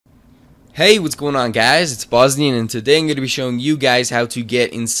Hey, what's going on, guys? It's Bosnian, and today I'm going to be showing you guys how to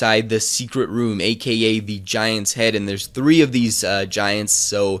get inside the secret room, aka the Giant's Head. And there's three of these giants,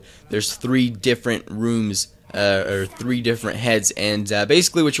 so there's three different rooms, or three different heads. And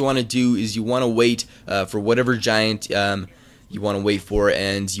basically what you want to do is you want to wait for whatever giant you want to wait for,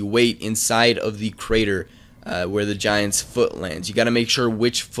 and you wait inside of the crater where the giant's foot lands. You got to make sure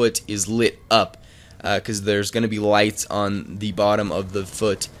which foot is lit up, because there's going to be lights on the bottom of the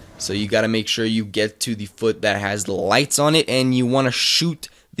foot. So you got to make sure you get to the foot that has the lights on it, and you want to shoot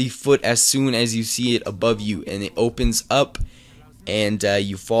the foot as soon as you see it above you, and it opens up, and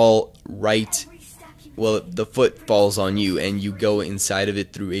you fall right. Well, the foot falls on you, and you go inside of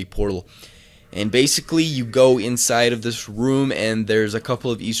it through a portal. And basically, you go inside of this room, and there's a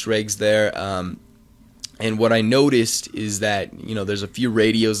couple of Easter eggs there. And what I noticed is that there's a few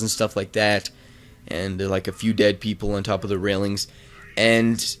radios and stuff like that, and like a few dead people on top of the railings.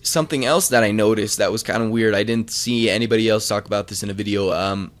 And something else that I noticed that was kind of weird, I didn't see anybody else talk about this in a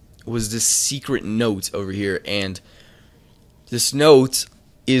video, was this secret note over here. And this note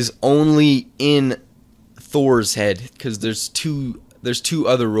is only in Thor's head, because there's two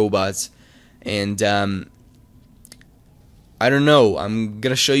other robots. And I don't know, I'm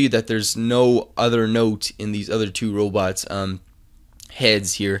gonna show you that there's no other note in these other two robots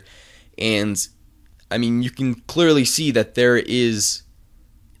heads here. And I mean, you can clearly see that there is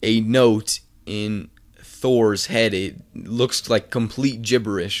a note in Thor's head. It looks like complete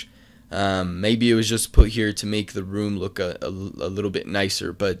gibberish. Maybe it was just put here to make the room look a little bit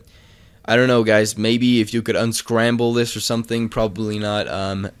nicer, but I don't know, guys. Maybe if you could unscramble this or something, probably not.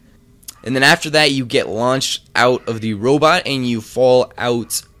 And then after that, you get launched out of the robot, and you fall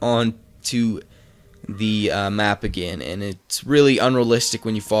out onto the map again. And it's really unrealistic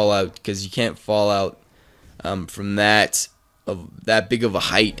when you fall out, because you can't fall out from that big of a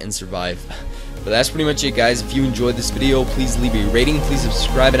height and survive. But that's pretty much it, guys. If you enjoyed this video, please leave a rating, please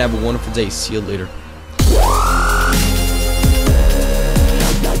subscribe, and have a wonderful day. See you later.